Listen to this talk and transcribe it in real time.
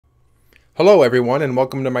Hello everyone and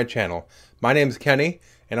welcome to my channel. My name's Kenny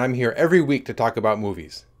and I'm here every week to talk about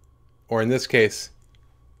movies. Or in this case,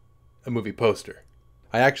 a movie poster.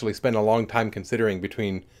 I actually spent a long time considering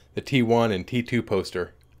between the T1 and T2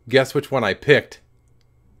 poster. Guess which one I picked?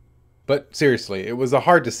 But seriously, it was a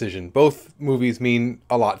hard decision. Both movies mean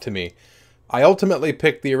a lot to me. I ultimately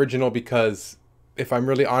picked the original because, if I'm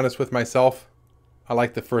really honest with myself, I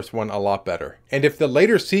like the first one a lot better. And if the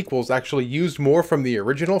later sequels actually used more from the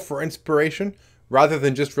original for inspiration, rather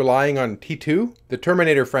than just relying on T2, the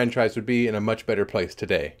Terminator franchise would be in a much better place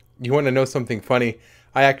today. You want to know something funny?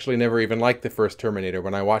 I actually never even liked the first Terminator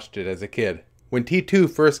when I watched it as a kid. When T2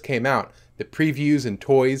 first came out, the previews and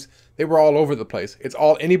toys, they were all over the place. It's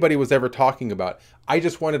all anybody was ever talking about. I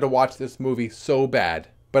just wanted to watch this movie so bad.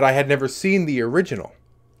 But I had never seen the original.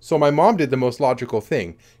 So my mom did the most logical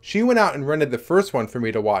thing. She went out and rented the first one for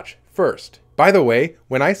me to watch first. By the way,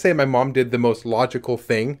 when I say my mom did the most logical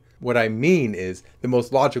thing, what I mean is the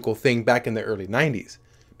most logical thing back in the early 90s,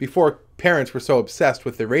 before parents were so obsessed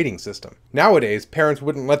with the rating system. Nowadays, parents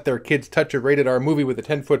wouldn't let their kids touch a rated R movie with a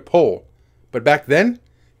 10-foot pole. But back then,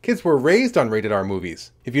 kids were raised on rated R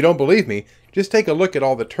movies. If you don't believe me, just take a look at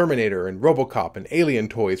all the Terminator and RoboCop and Alien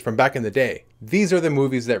toys from back in the day. These are the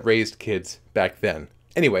movies that raised kids back then.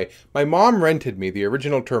 Anyway, my mom rented me the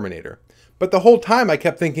original Terminator, but the whole time I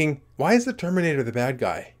kept thinking, why is the Terminator the bad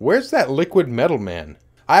guy? Where's that liquid metal man?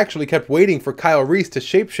 I actually kept waiting for Kyle Reese to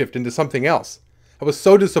shapeshift into something else. I was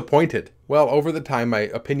so disappointed. Well, over the time, my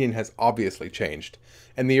opinion has obviously changed,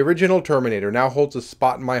 and the original Terminator now holds a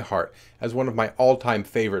spot in my heart as one of my all-time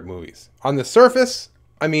favorite movies. On the surface,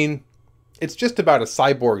 I mean, it's just about a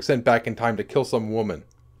cyborg sent back in time to kill some woman.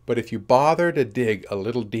 But if you bother to dig a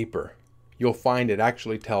little deeper, you'll find it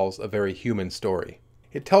actually tells a very human story.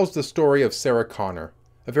 It tells the story of Sarah Connor,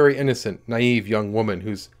 a very innocent, naive young woman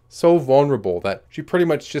who's so vulnerable that she pretty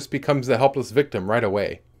much just becomes the helpless victim right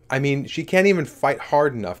away. I mean, she can't even fight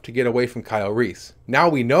hard enough to get away from Kyle Reese. Now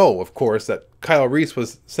we know, of course, that Kyle Reese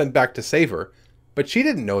was sent back to save her, but she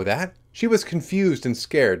didn't know that. She was confused and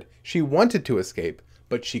scared. She wanted to escape,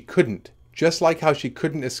 but she couldn't. Just like how she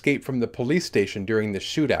couldn't escape from the police station during the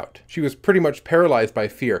shootout. She was pretty much paralyzed by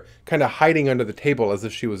fear, kind of hiding under the table as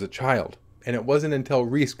if she was a child. And it wasn't until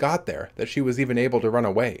Reese got there that she was even able to run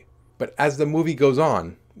away. But as the movie goes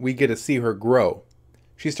on, we get to see her grow.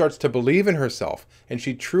 She starts to believe in herself, and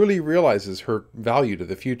she truly realizes her value to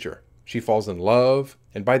the future. She falls in love,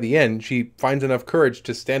 and by the end, she finds enough courage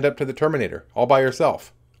to stand up to the Terminator, all by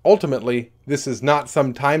herself. Ultimately, this is not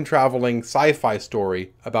some time-traveling sci-fi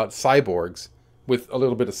story about cyborgs with a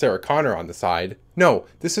little bit of Sarah Connor on the side. No,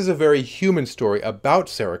 this is a very human story about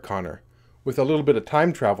Sarah Connor with a little bit of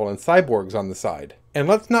time travel and cyborgs on the side. And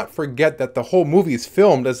let's not forget that the whole movie is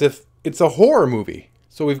filmed as if it's a horror movie.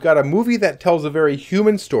 So we've got a movie that tells a very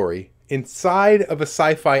human story inside of a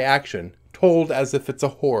sci-fi action told as if it's a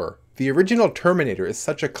horror. The original Terminator is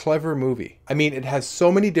such a clever movie. I mean, it has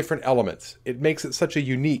so many different elements. It makes it such a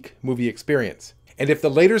unique movie experience. And if the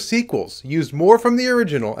later sequels used more from the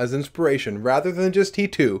original as inspiration rather than just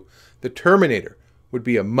T2, the Terminator would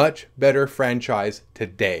be a much better franchise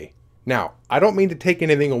today. Now, I don't mean to take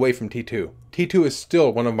anything away from T2. T2 is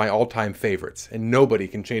still one of my all-time favorites, and nobody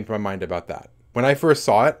can change my mind about that. When I first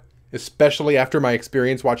saw it, especially after my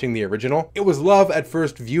experience watching the original, it was love at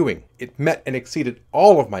first viewing. It met and exceeded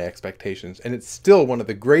all of my expectations, and it's still one of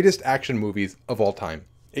the greatest action movies of all time.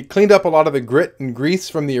 It cleaned up a lot of the grit and grease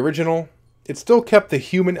from the original. It still kept the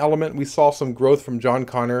human element. We saw some growth from John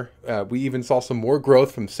Connor. We even saw some more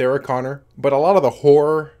growth from Sarah Connor. But a lot of the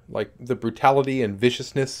horror, like the brutality and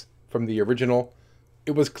viciousness from the original,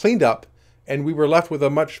 it was cleaned up, and we were left with a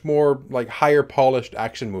much more higher polished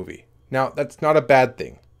action movie. Now, that's not a bad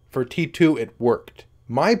thing. For T2, it worked.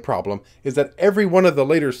 My problem is that every one of the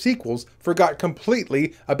later sequels forgot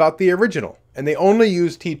completely about the original, and they only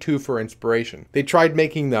used T2 for inspiration. They tried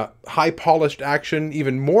making the high-polished action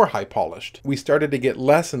even more high-polished. We started to get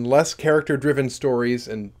less and less character-driven stories,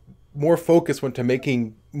 and more focus went to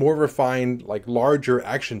making more refined, larger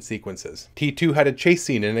action sequences. T2 had a chase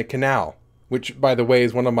scene in a canal, which, by the way,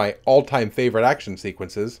 is one of my all-time favorite action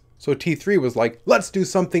sequences. So T3 was like, let's do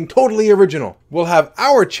something totally original. We'll have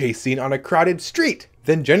our chase scene on a crowded street.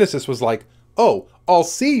 Then Genesis was like, oh, I'll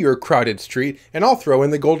see your crowded street and I'll throw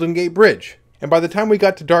in the Golden Gate Bridge. And by the time we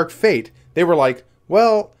got to Dark Fate, they were like,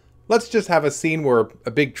 well, let's just have a scene where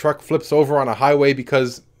a big truck flips over on a highway,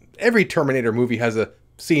 because every Terminator movie has a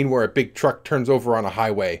scene where a big truck turns over on a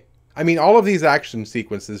highway. I mean, all of these action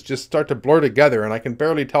sequences just start to blur together and I can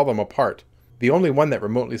barely tell them apart. The only one that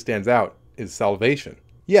remotely stands out is Salvation.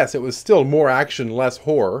 Yes, it was still more action, less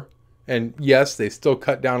horror, and yes, they still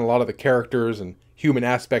cut down a lot of the characters and human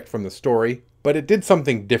aspect from the story, but it did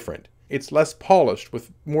something different. It's less polished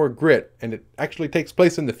with more grit, and it actually takes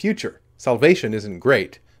place in the future. Salvation isn't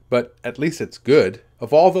great, but at least it's good.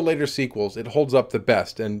 Of all the later sequels, it holds up the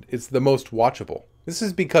best, and it's the most watchable. This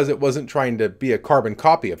is because it wasn't trying to be a carbon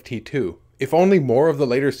copy of T2. If only more of the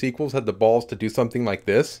later sequels had the balls to do something like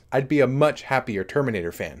this, I'd be a much happier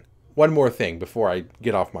Terminator fan. One more thing before I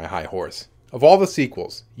get off my high horse. Of all the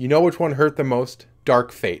sequels, you know which one hurt the most?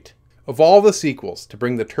 Dark Fate. Of all the sequels to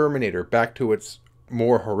bring the Terminator back to its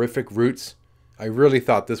more horrific roots, I really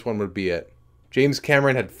thought this one would be it. James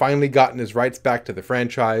Cameron had finally gotten his rights back to the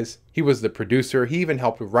franchise. He was the producer. He even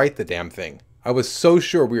helped write the damn thing. I was so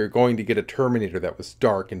sure we were going to get a Terminator that was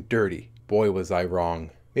dark and dirty. Boy, was I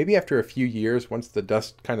wrong. Maybe after a few years, once the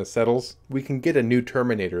dust kind of settles, we can get a new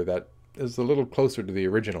Terminator that is a little closer to the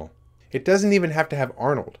original. It doesn't even have to have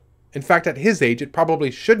Arnold. In fact, at his age, it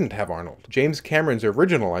probably shouldn't have Arnold. James Cameron's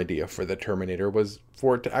original idea for the Terminator was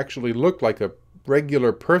for it to actually look like a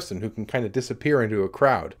regular person who can kind of disappear into a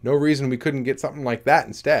crowd. No reason we couldn't get something like that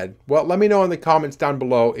instead. Well, let me know in the comments down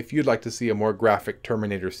below if you'd like to see a more graphic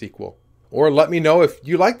Terminator sequel. Or let me know if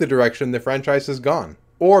you like the direction the franchise has gone.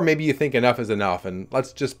 Or maybe you think enough is enough and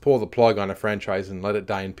let's just pull the plug on a franchise and let it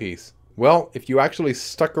die in peace. Well, if you actually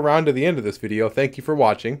stuck around to the end of this video, thank you for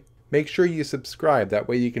watching. Make sure you subscribe, that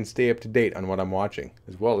way you can stay up to date on what I'm watching,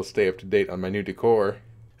 as well as stay up to date on my new decor.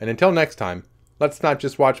 And until next time, let's not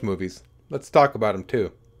just watch movies, let's talk about them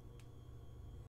too.